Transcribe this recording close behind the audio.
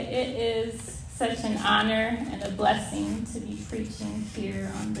It is such an honor and a blessing to be preaching here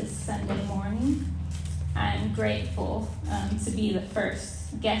on this Sunday morning. I'm grateful to be the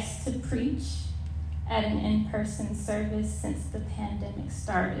first guest to preach at an in-person service since the pandemic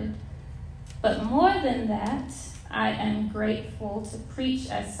started. But more than that, I am grateful to preach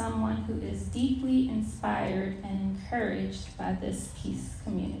as someone who is deeply inspired and encouraged by this Peace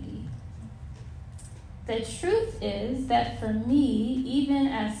community. The truth is that for me, even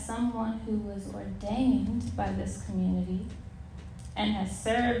as someone who was ordained by this community and has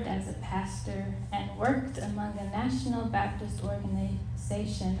served as a pastor and worked among a National Baptist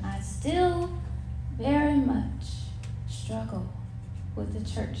organization, I still very much struggle with the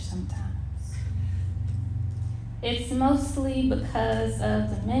church sometimes. It's mostly because of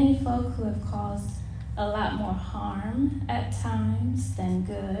the many folk who have caused a lot more harm at times than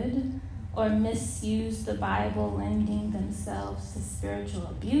good, or misuse the Bible, lending themselves to spiritual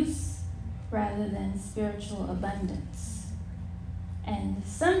abuse rather than spiritual abundance. And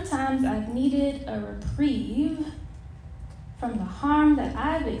sometimes I've needed a reprieve from the harm that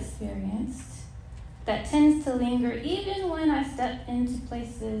I've experienced that tends to linger even when I step into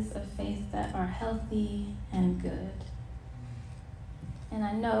places of faith that are healthy and good. And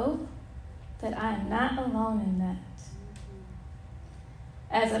I know that I am not alone in that.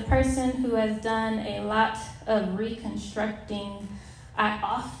 As a person who has done a lot of reconstructing, I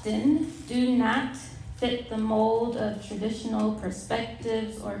often do not fit the mold of traditional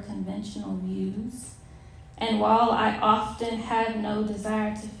perspectives or conventional views. And while I often have no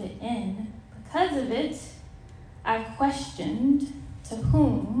desire to fit in, because of it, I've questioned to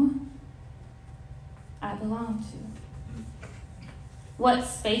whom I belong to. What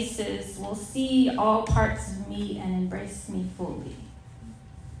spaces will see all parts of me and embrace me fully?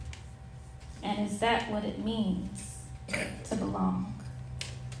 And is that what it means to belong?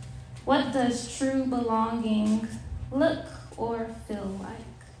 What does true belonging look or feel like?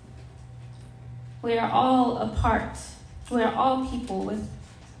 We are all a part. We are all people with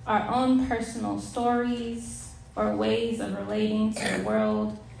our own personal stories or ways of relating to the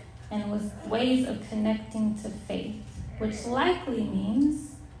world and with ways of connecting to faith, which likely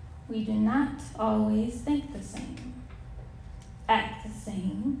means we do not always think the same, act the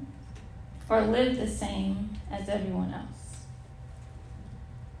same, or live the same as everyone else.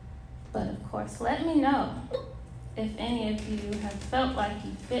 But of course, let me know if any of you have felt like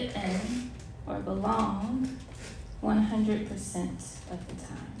you fit in or belong 100% of the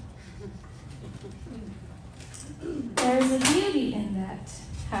time. There's a beauty in that,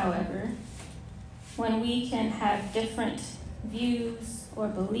 however, when we can have different views or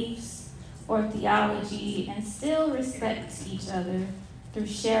beliefs or theology and still respect each other through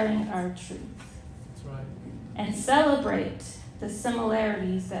sharing our truth. That's right. And celebrate the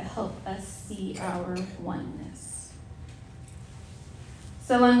similarities that help us see our oneness.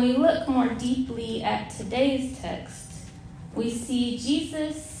 So when we look more deeply at today's text, we see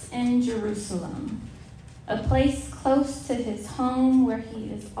Jesus in Jerusalem, a place close to his home where he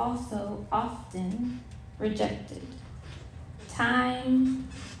is also often rejected, time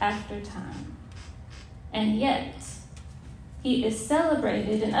after time. And yet, he is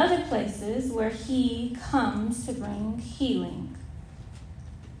celebrated in other places where he comes to bring healing.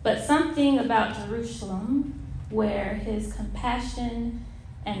 But something about Jerusalem, where his compassion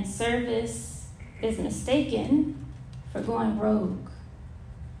and service is mistaken for going rogue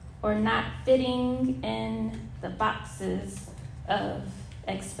or not fitting in the boxes of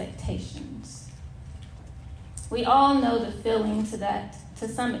expectations. We all know the feeling to that to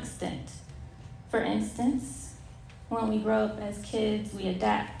some extent. For instance, when we grow up as kids, we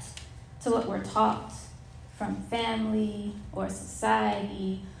adapt to what we're taught from family or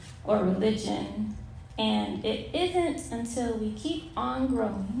society or religion. And it isn't until we keep on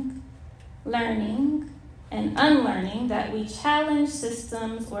growing, learning, and unlearning that we challenge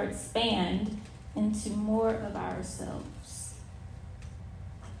systems or expand into more of ourselves.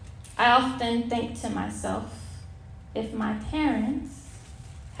 I often think to myself, if my parents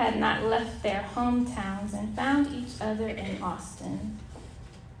had not left their hometowns and found each other in Austin,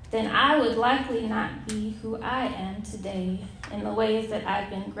 then I would likely not be who I am today in the ways that I've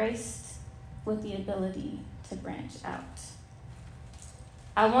been graced with the ability to branch out.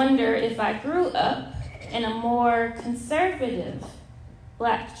 I wonder if I grew up in a more conservative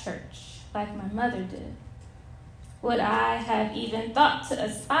Black church like my mother did, would I have even thought to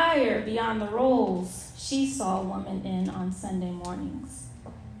aspire beyond the roles she saw women in on Sunday mornings,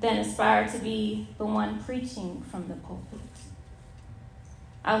 than aspire to be the one preaching from the pulpit?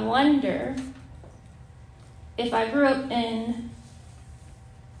 I wonder if I grew up in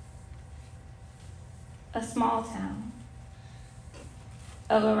a small town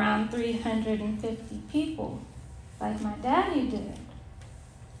of around 350 people, like my daddy did.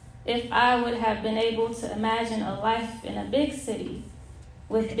 If I would have been able to imagine a life in a big city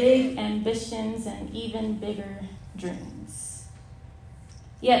with big ambitions and even bigger dreams.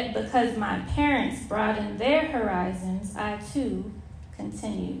 Yet because my parents broadened their horizons, I too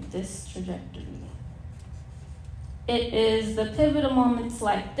continued this trajectory. It is the pivotal moments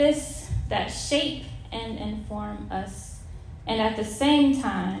like this that shape and inform us. And at the same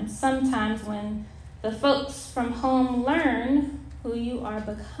time, sometimes when the folks from home learn who you are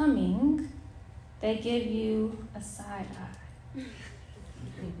becoming, they give you a side eye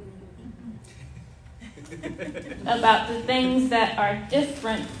about the things that are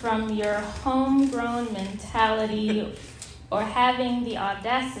different from your homegrown mentality or having the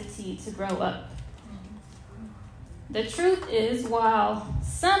audacity to grow up. The truth is, while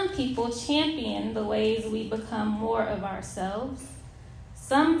some people champion the ways we become more of ourselves,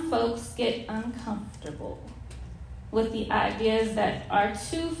 some folks get uncomfortable with the ideas that are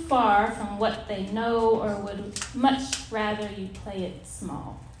too far from what they know or would much rather you play it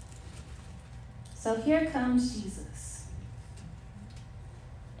small. So here comes Jesus.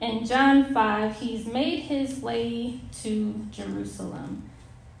 In John 5, he's made his way to Jerusalem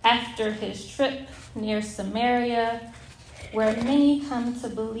after his trip near Samaria, where many come to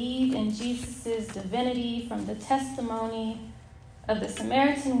believe in Jesus' divinity from the testimony of the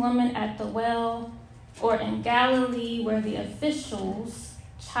Samaritan woman at the well, or in Galilee, where the official's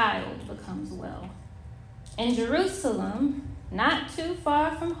child becomes well. In Jerusalem, not too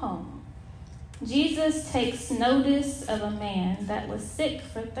far from home, Jesus takes notice of a man that was sick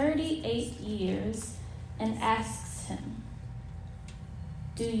for 38 years and asks him,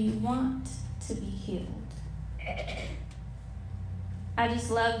 "Do you want to be healed?" I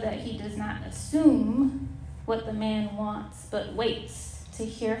just love that he does not assume what the man wants, but waits to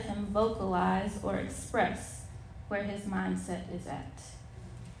hear him vocalize or express where his mindset is at.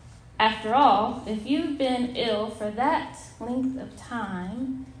 After all, if you've been ill for that length of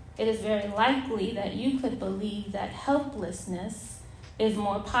time, it is very likely that you could believe that helplessness is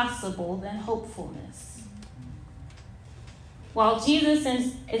more possible than hopefulness. While Jesus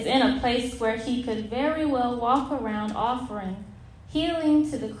is in a place where he could very well walk around offering healing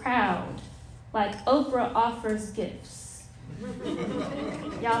to the crowd like Oprah offers gifts.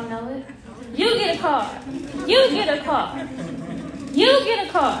 Y'all know it? You get a car. You get a car. You get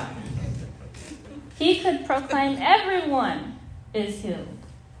a car. He could proclaim everyone is healed.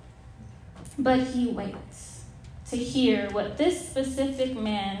 But he waits to hear what this specific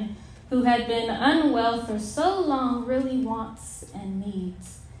man who had been unwell for so long really wants and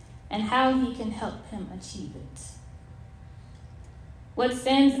needs, and how he can help him achieve it. What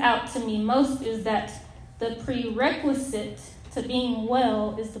stands out to me most is that the prerequisite to being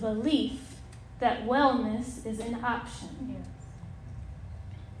well is the belief that wellness is an option. Yes.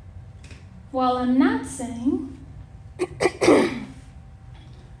 While I'm not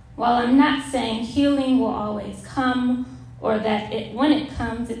saying healing will always come, or that when it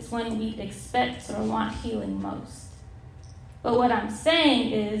comes, it's when we expect or want healing most. But what I'm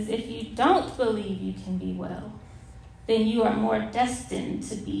saying is, if you don't believe you can be well, then you are more destined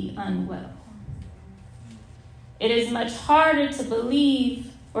to be unwell. It is much harder to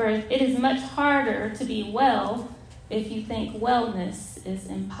believe, or it is much harder to be well if you think wellness is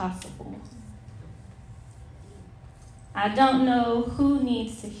impossible. I don't know who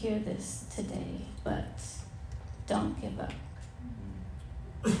needs to hear this today, but don't give up.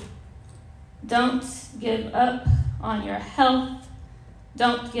 Don't give up on your health.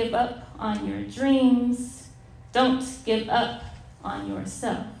 Don't give up on your dreams. Don't give up on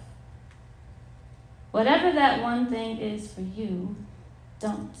yourself. Whatever that one thing is for you,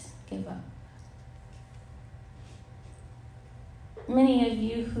 don't give up. Many of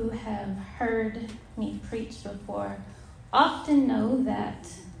you who have heard me preach before often know that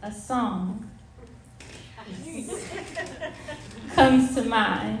a song comes to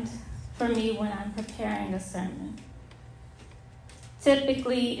mind for me when I'm preparing a sermon.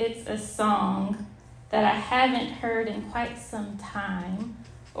 Typically, it's a song that I haven't heard in quite some time,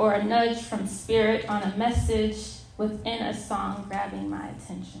 or a nudge from Spirit on a message within a song grabbing my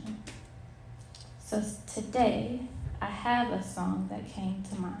attention. So today, I have a song that came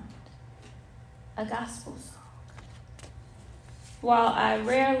to mind, a gospel song. While I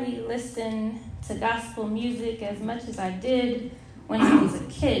rarely listen to gospel music as much as I did when I was a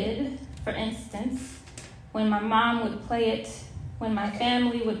kid, for instance, when my mom would play it when my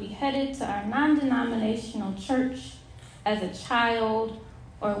family would be headed to our non-denominational church as a child,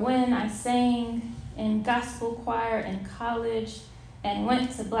 or when I sang in gospel choir in college and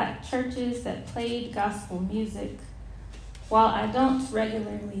went to black churches that played gospel music. While I don't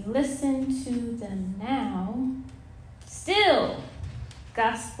regularly listen to them now, still,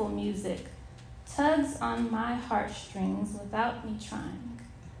 gospel music tugs on my heartstrings without me trying.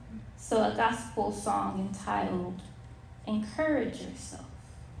 So a gospel song entitled, "Encourage Yourself,"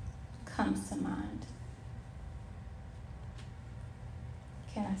 comes to mind.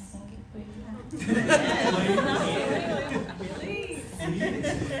 Can I sing it for you?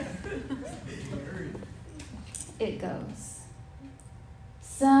 It goes,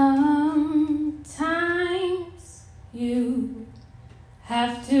 sometimes you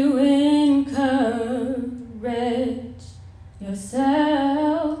have to encourage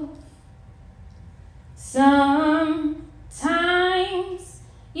yourself. Sometimes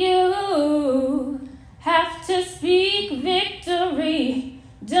you have to speak victory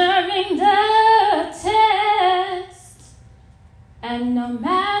during the test. And no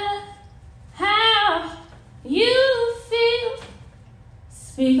matter how you feel,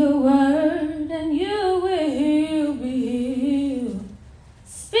 speak a word and you will be healed.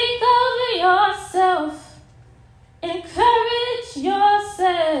 Speak over yourself. Encourage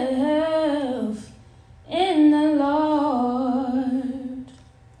yourself in the Lord.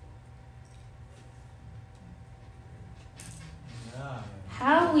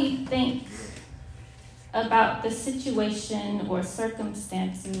 How we think about the situation or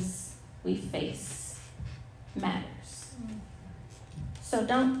circumstances we face matters. So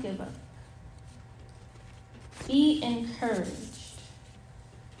don't give up. Be encouraged.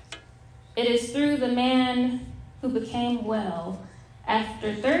 It is through the man who became well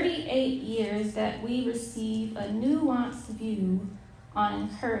after 38 years that we receive a nuanced view on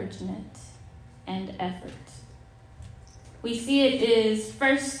encouragement and effort. We see it is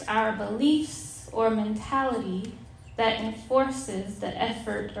first our beliefs or mentality that enforces the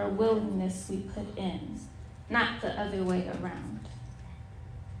effort or willingness we put in, not the other way around.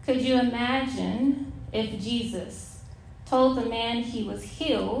 Could you imagine if Jesus told the man he was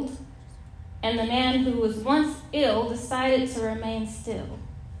healed and the man who was once ill decided to remain still,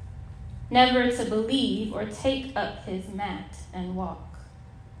 never to believe or take up his mat and walk?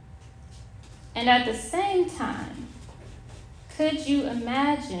 And at the same time, could you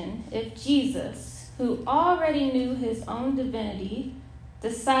imagine if Jesus, who already knew his own divinity,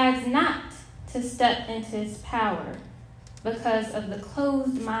 decides not to step into his power because of the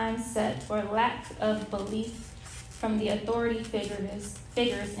closed mindset or lack of belief from the authority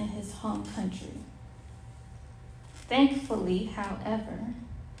figures in his home country? Thankfully, however,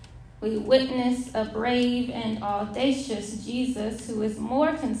 we witness a brave and audacious Jesus who is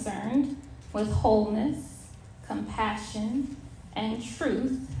more concerned with wholeness, compassion, and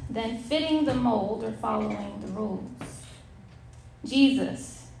truth than fitting the mold or following the rules.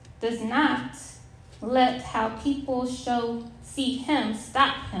 Jesus does not let how people see him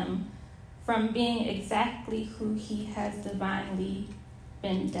stop him from being exactly who he has divinely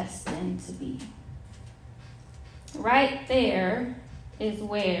been destined to be. Right there is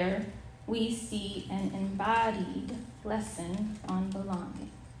where we see an embodied lesson on belonging.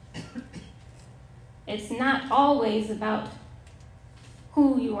 It's not always about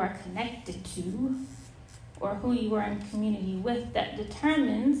who you are connected to or who you are in community with that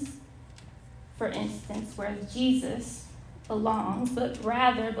determines, for instance, where Jesus belongs, but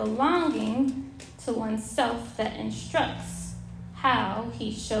rather belonging to oneself that instructs how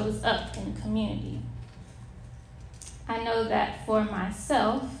he shows up in community. I know that for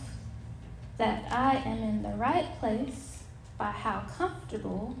myself, that I am in the right place by how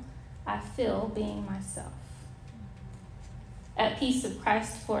comfortable I feel being myself. At Peace of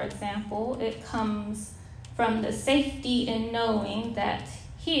Christ, for example, it comes from the safety in knowing that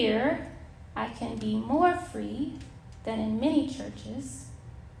here I can be more free than in many churches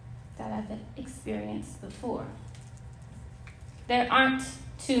that I've experienced before. There aren't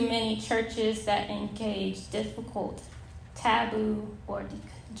too many churches that engage difficult, taboo, or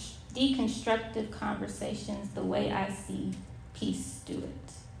deconstructive conversations the way I see Peace do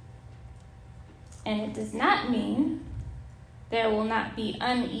it. And it does not mean there will not be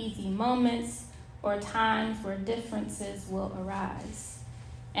uneasy moments or times where differences will arise.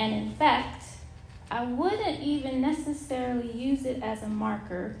 And in fact, I wouldn't even necessarily use it as a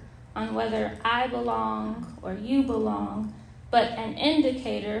marker on whether I belong or you belong, but an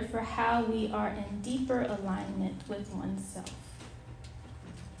indicator for how we are in deeper alignment with oneself.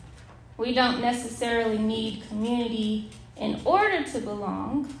 We don't necessarily need community in order to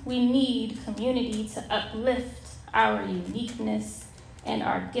belong. We need community to uplift our uniqueness and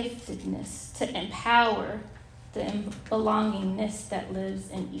our giftedness to empower the belongingness that lives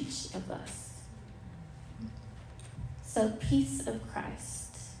in each of us. So, peace of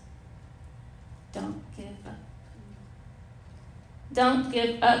Christ, don't give up. Don't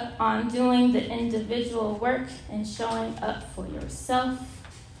give up on doing the individual work and showing up for yourself.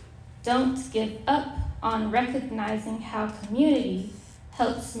 Don't give up on recognizing how community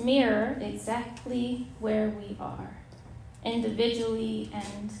helps mirror exactly where we are, individually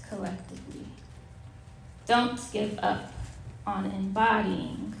and collectively. Don't give up on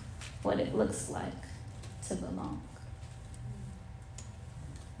embodying what it looks like to belong.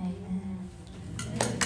 Amen.